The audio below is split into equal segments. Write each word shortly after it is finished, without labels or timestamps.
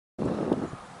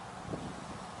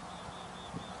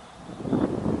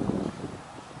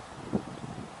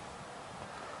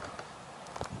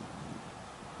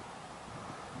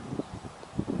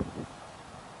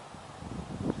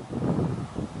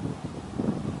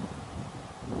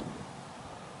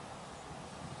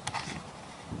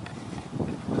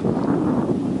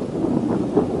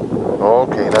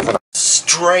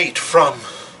straight from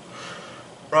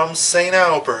St.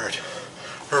 Albert.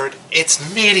 Heard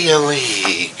it's Media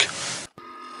League.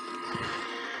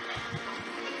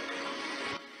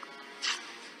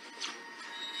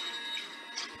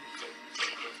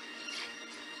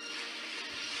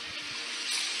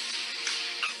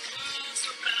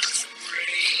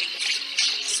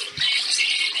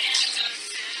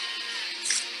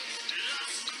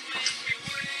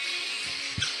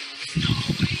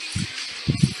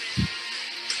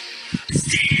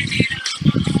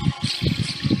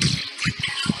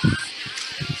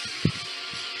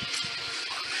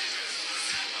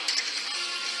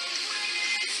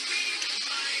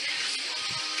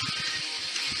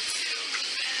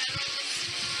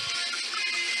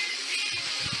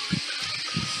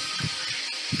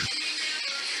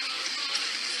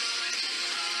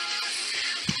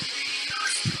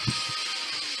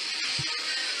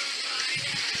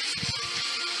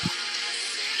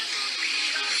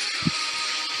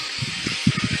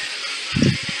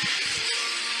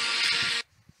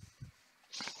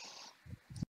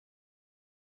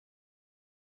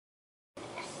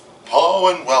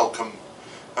 Hello and welcome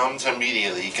to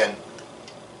Media League, and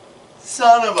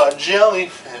son of a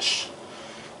jellyfish,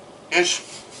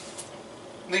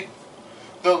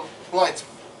 the lights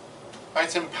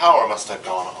in power must have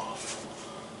gone off.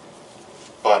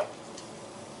 But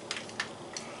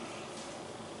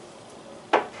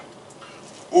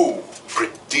ooh,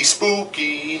 pretty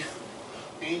spooky,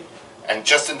 and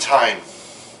just in time.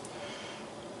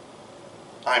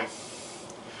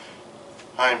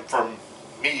 I'm from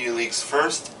Media League's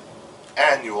first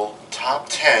annual Top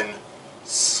 10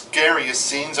 Scariest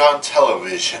Scenes on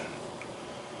Television.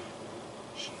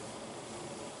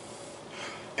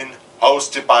 And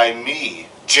hosted by me,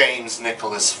 James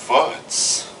Nicholas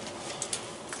Foots.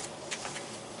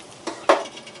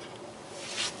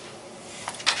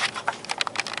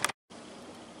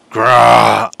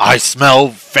 Grah, I smell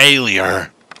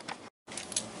failure.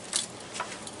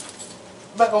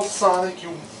 Metal Sonic,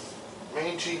 you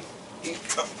mangy.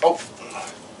 Oh,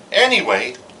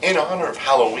 anyway, in honor of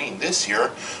Halloween this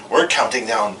year, we're counting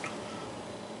down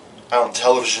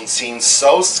television scenes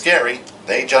so scary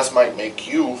they just might make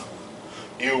you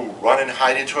run and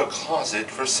hide into a closet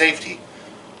for safety.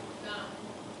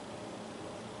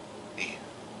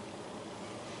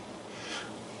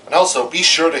 And also be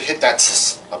sure to hit that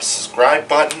subscribe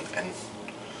button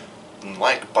and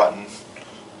like button.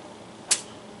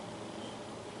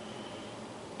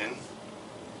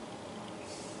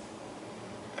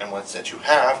 And once that you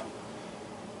have,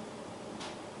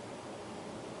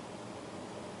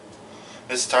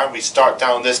 this time we start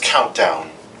down this countdown.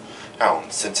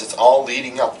 Since it's all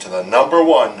leading up to the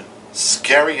 #1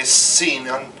 scariest scene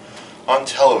on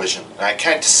television. And I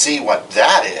can't see what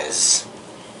that is.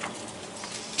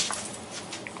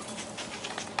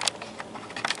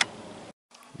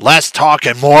 Less talk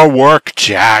and more work,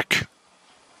 Jack.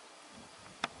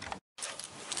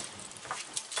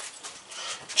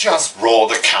 Just roll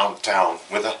the countdown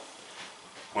with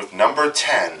number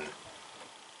 10.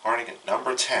 Already get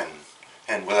number 10.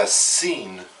 And with a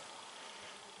scene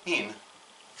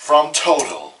from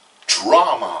Total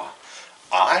Drama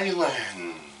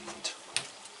Island.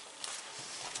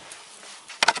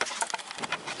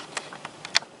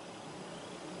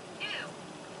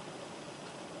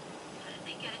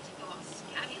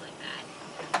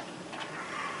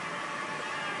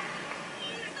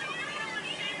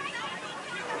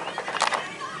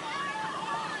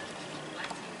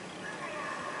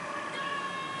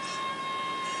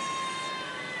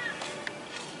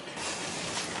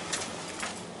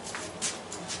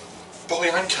 Boy,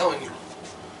 I'm telling you,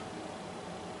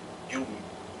 you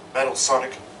Metal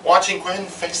Sonic, watching Gwen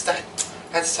face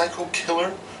that psycho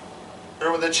killer,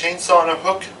 her with a chainsaw and a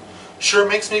hook, sure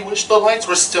makes me wish the lights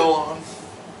were still on.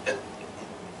 And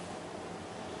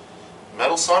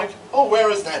Metal Sonic, oh, where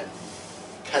is that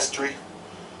pestery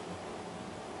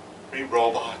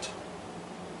robot?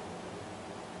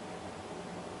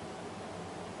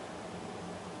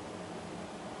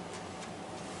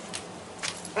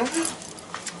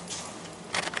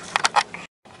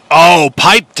 Oh,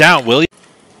 pipe down, will you?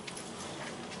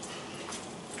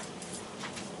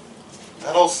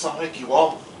 Metal Sonic, you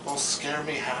all scare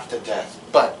me half to death.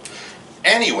 But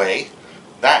anyway,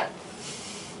 that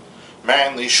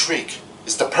manly shriek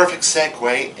is the perfect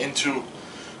segue into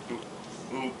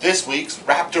this week's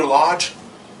Raptor Lodge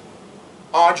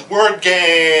word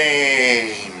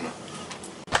game.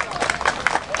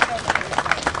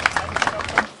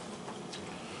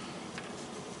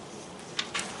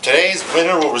 Today's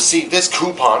winner will receive this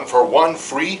coupon for one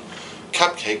free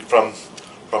cupcake from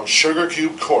Sugar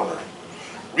Cube Corner.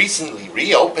 recently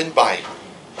reopened by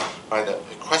the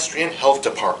Equestrian Health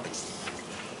Department.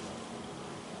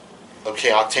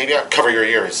 Okay, Octavia, cover your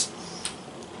ears.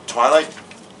 Twilight,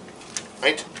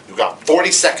 right? You got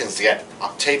 40 seconds to get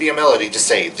Octavia Melody to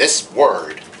say this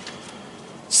word.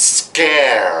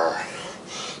 Scare.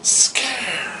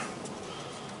 Scare.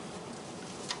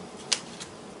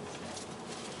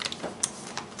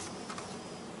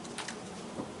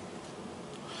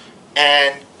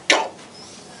 And go.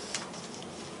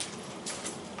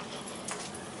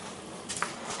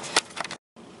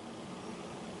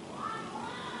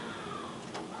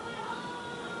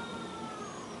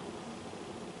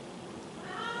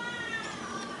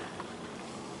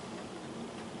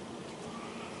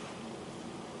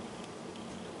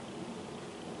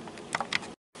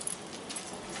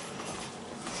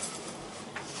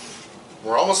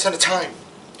 We're almost out of time.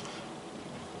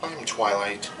 I'm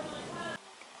Twilight.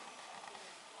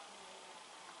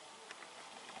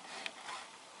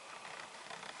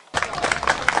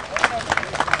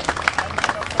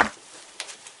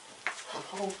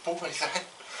 Oh boy, that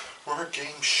word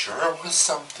game sure was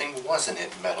something, wasn't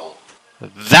it, Metal?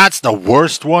 That's the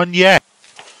worst one yet.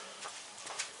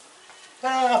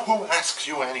 Ah, who asks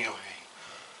you anyway?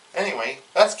 Anyway,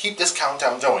 let's keep this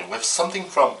countdown going with something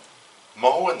from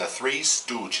Moe and the Three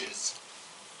Stooges.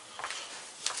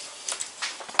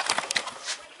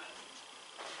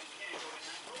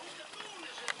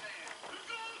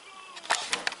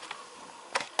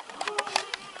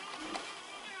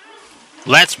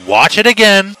 Let's watch it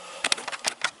again.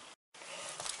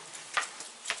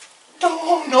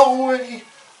 Oh, no way!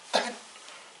 That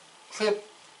clip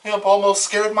almost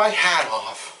scared my hat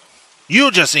off.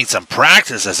 You just need some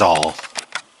practice is all.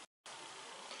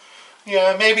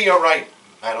 Yeah, maybe you're right,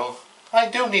 Metal. I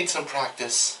do need some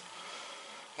practice.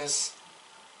 Yes,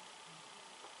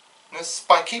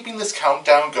 by keeping this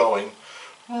countdown going,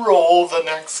 roll the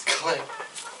next clip.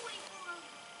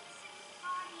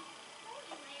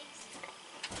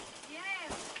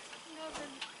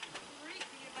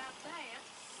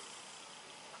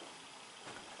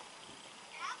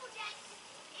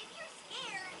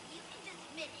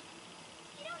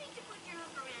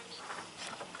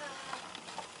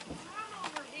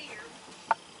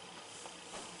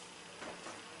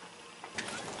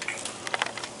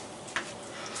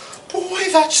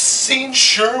 Boy, that scene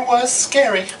sure was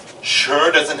scary. Sure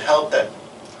doesn't help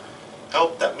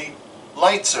that me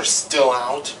lights are still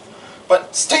out.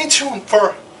 But stay tuned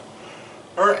for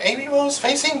Amy Rose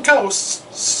Facing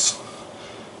Ghosts.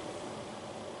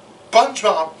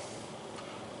 SpongeBob,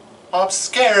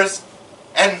 Scares,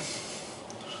 and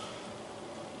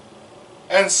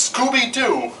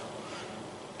Scooby-Doo.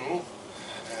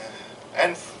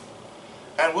 And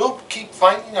we'll keep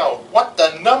finding out what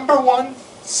the #1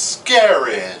 scare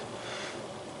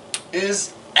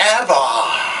is ever.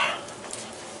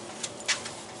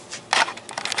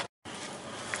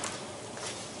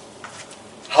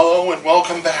 Hello and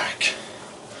welcome back.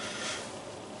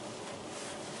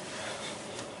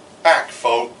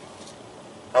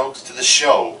 Folks, to the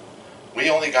show. We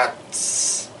only got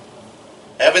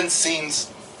 7 scenes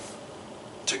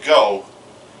to go.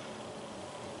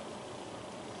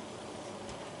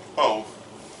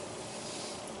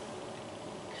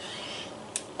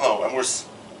 Oh, and we're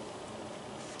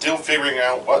still figuring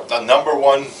out what the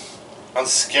 #1 on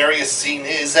scariest scene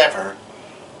is ever.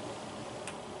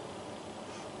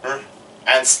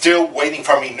 And still waiting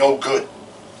for me no good.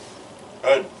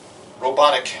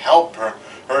 Robotic helper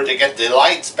her to get the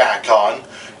lights back on.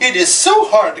 It is so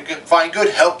hard to find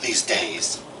good help these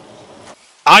days.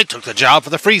 I took the job for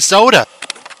the free soda.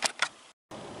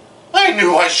 I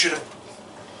knew I should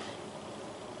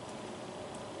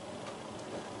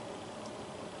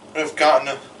have gotten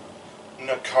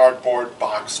a cardboard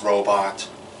box robot.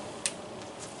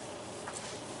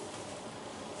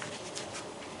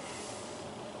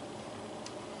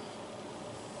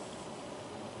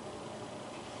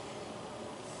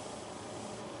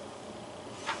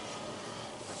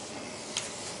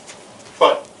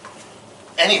 But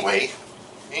anyway,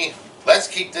 let's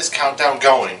keep this countdown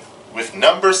going with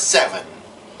 #7.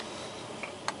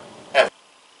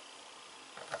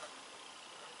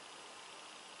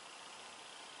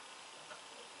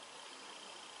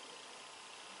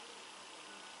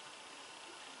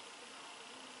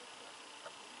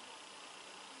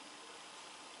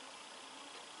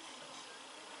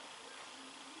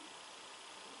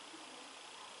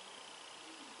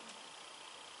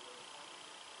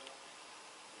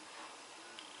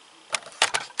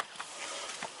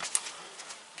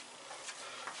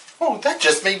 Oh, that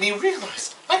just made me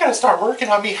realize I gotta start working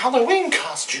on me Halloween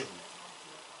costume.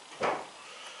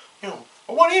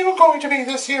 what are you going to be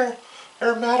this year,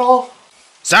 Metal?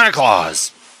 Santa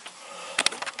Claus.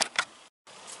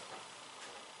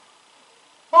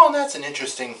 Oh, that's an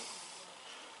interesting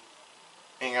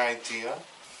idea.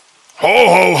 Ho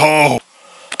ho ho.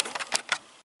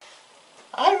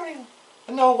 I don't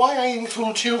even know why I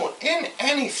include you in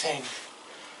anything.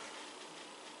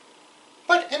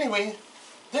 But anyway,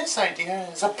 this idea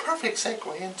is a perfect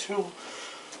segue into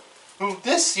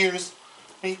this year's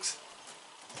week's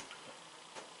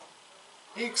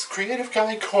Creative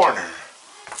Guy Corner.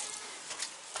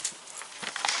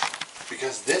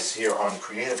 Because this year on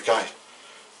Creative Guy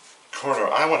Corner,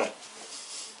 I want to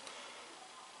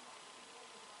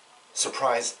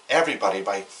surprise everybody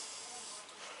by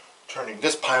turning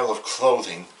this pile of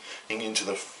clothing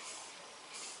into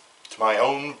my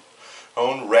own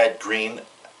red-green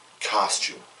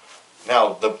costume.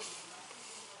 Now, the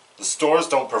stores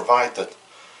don't provide the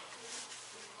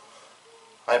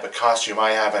type of costume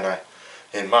I have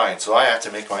in mind, so I have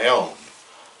to make my own.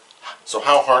 So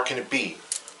how hard can it be?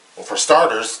 Well, for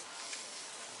starters,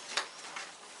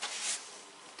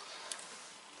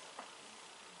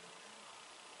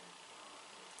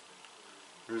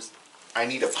 I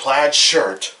need a plaid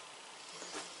shirt.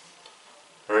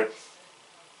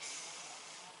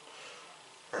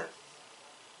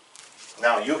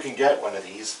 Now you can get one of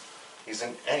these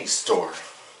in any store.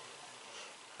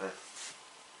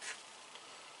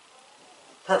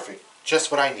 Perfect,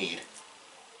 just what I need.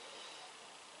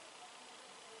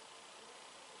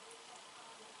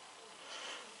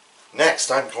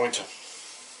 Next, I'm going to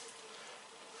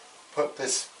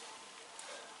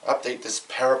update this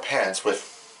pair of pants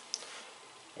with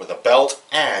a belt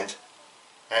and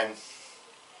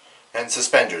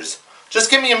suspenders.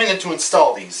 Just give me a minute to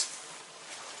install these.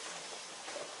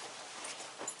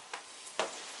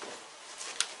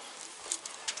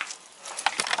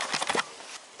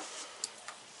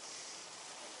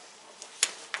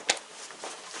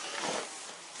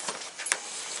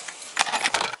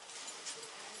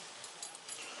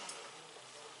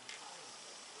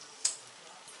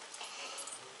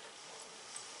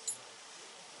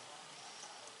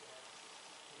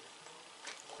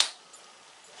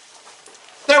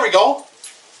 There we go.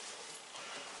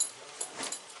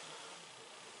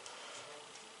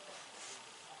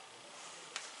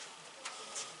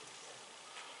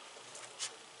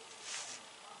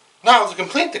 Now to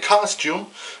complete the costume,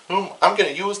 I'm going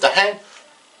to use the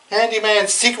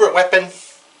handyman's secret weapon,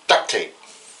 duct tape.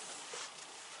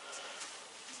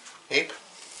 Tape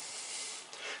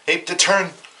to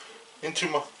turn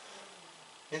into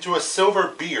a silver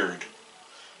beard.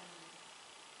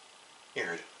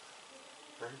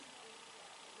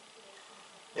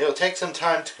 It'll take some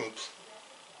time to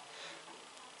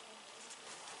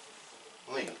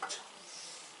complete.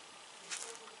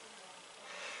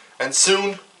 And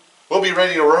soon, we'll be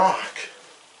ready to rock.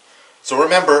 So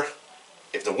remember,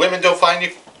 if the women don't find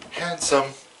you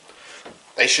handsome,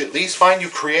 they should at least find you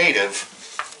creative.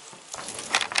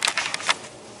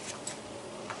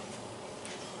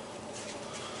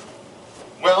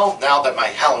 Well, now that my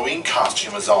Halloween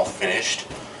costume is all finished,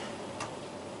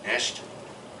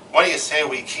 what do you say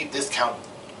we keep this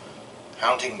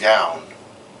counting down?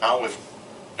 Now with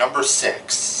number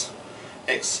 6.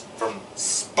 It's from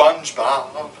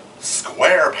SpongeBob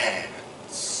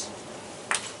SquarePants.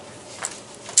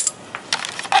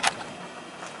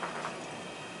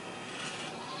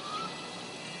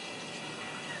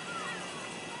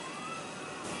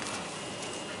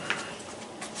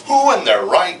 Who in their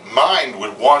right mind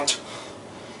would want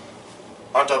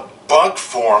a bug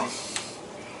form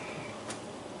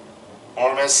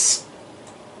ornament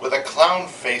with a clown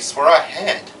face for a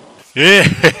head?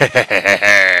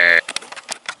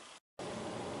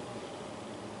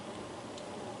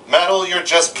 Metal, you're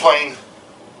just plain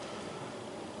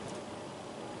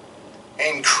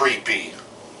and creepy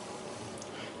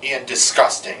and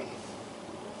disgusting.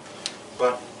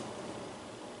 But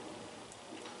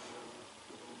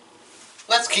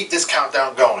let's keep this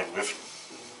countdown going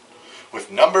with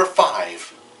number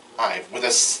 5. With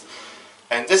us,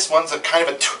 and this one's a kind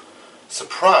of a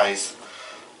surprise,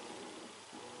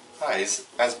 guys,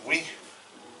 as we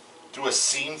do a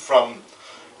scene from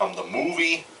the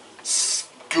movie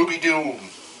Scooby-Doo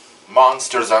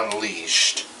Monsters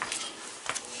Unleashed.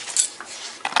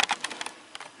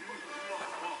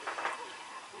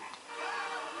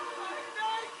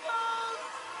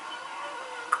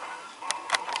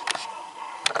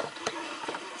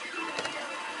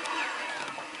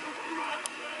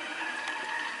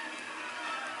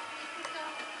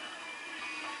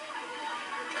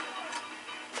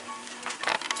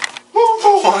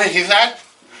 Boy,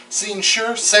 scene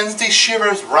sure sends these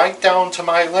shivers right down to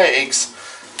my legs.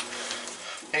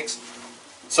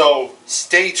 So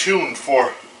stay tuned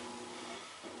for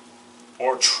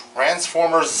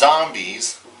Transformers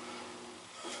Zombies.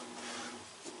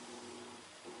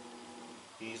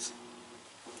 These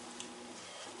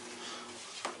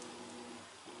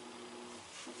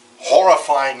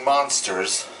horrifying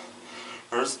monsters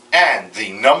and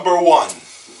the number one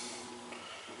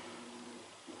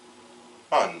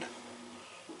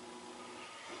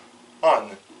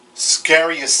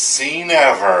scariest scene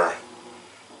ever.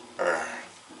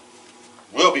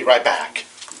 We'll be right back.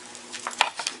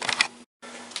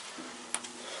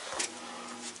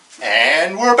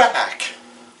 And we're back.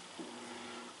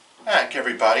 Back,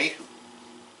 everybody.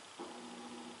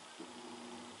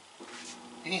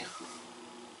 We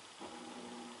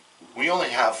only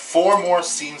have 4 more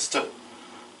scenes to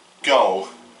go.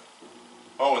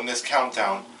 Oh, in this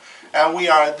countdown. And we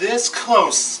are this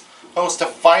close to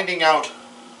finding out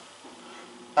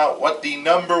what the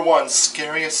number one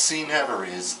scariest scene ever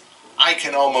is. I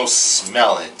can almost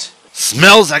smell it.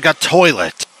 Smells like a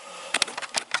toilet.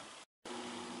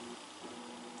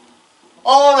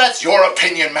 Oh, that's your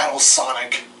opinion, Metal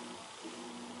Sonic.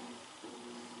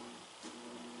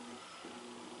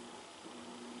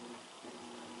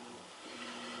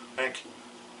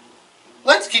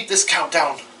 Let's keep this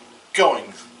countdown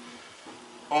going.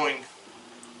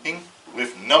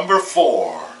 With number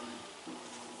 4.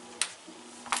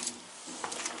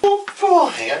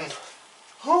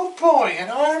 Oh boy, an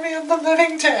army of the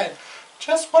living dead.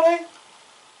 Just what I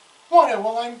wanted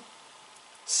while I'm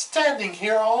standing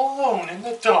here all alone in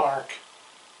the dark.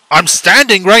 I'm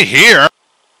standing right here.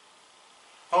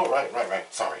 Oh,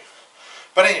 right, sorry.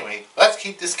 But anyway, let's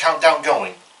keep this countdown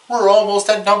going. We're almost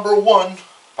at number 1.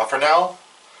 But for now,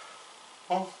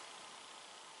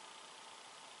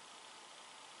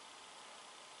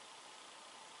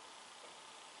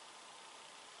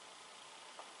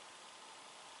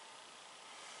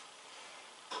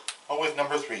 with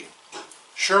number 3.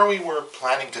 Sure, we were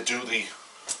planning to do the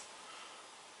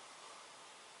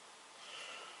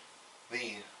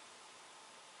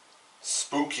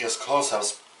spookiest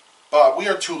close-ups, but we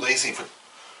are too lazy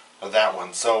for that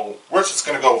one, so we're just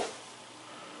gonna go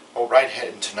right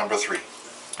ahead into number 3.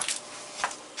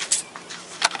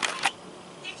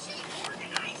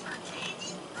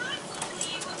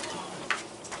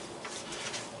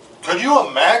 Could you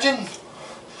imagine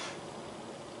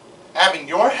having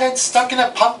your head stuck in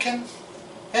a pumpkin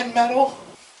in metal?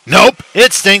 Nope,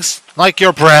 it stinks like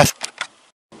your breath.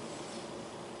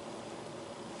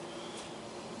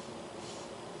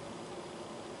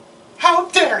 How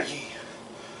dare ye!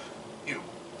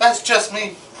 That's just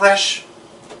me, fresh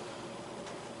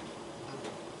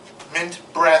mint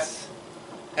breath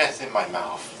in my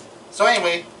mouth. So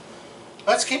anyway,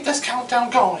 let's keep this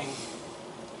countdown going.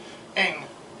 And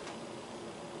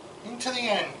into the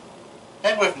end.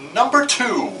 And with number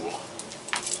 2.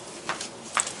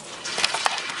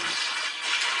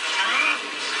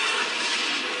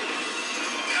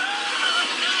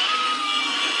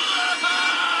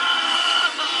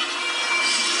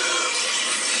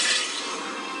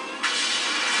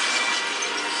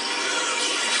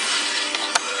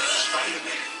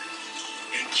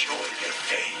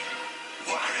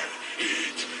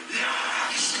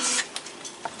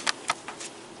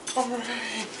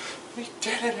 Hooray! We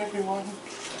did it, everyone!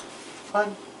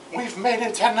 We've made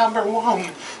it to number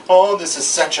 1! Oh, this is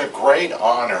such a great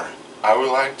honor. I would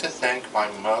like to thank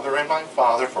my mother and my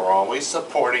father for always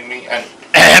supporting me and...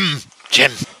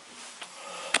 Jim.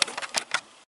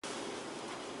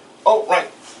 Oh,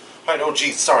 right. Oh,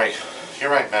 geez, sorry.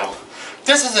 You're right, Mel.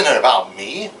 This isn't about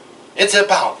me. It's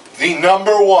about the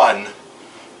number 1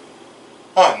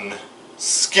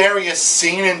 scariest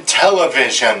scene in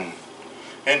television.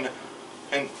 And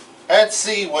let's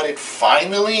see what it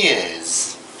finally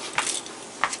is.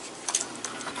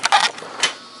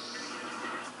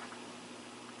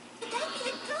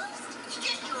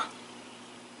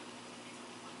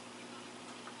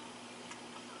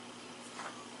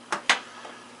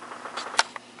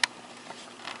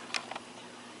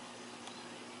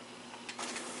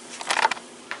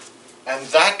 And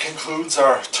that concludes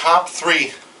our top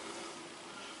 3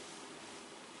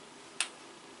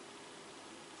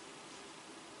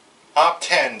 top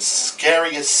 10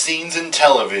 scariest scenes in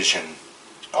television.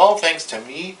 All thanks to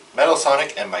me, Metal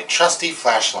Sonic, and my trusty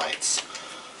flashlights.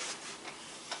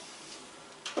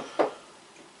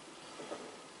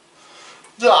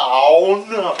 Oh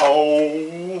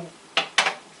no!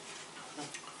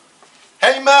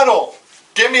 Hey Metal!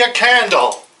 Give me a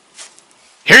candle!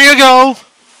 Here you go!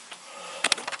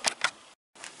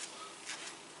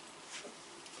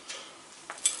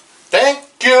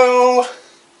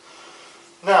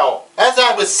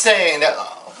 was saying,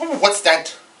 what's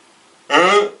that?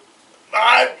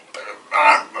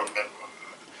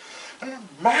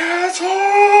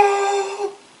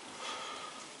 Metal!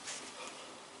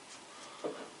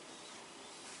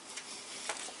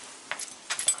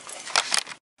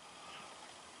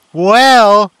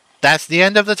 Well, that's the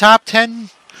end of the top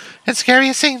 10 and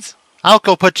scariest scenes. I'll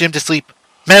go put Jim to sleep.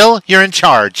 Metal, you're in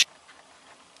charge.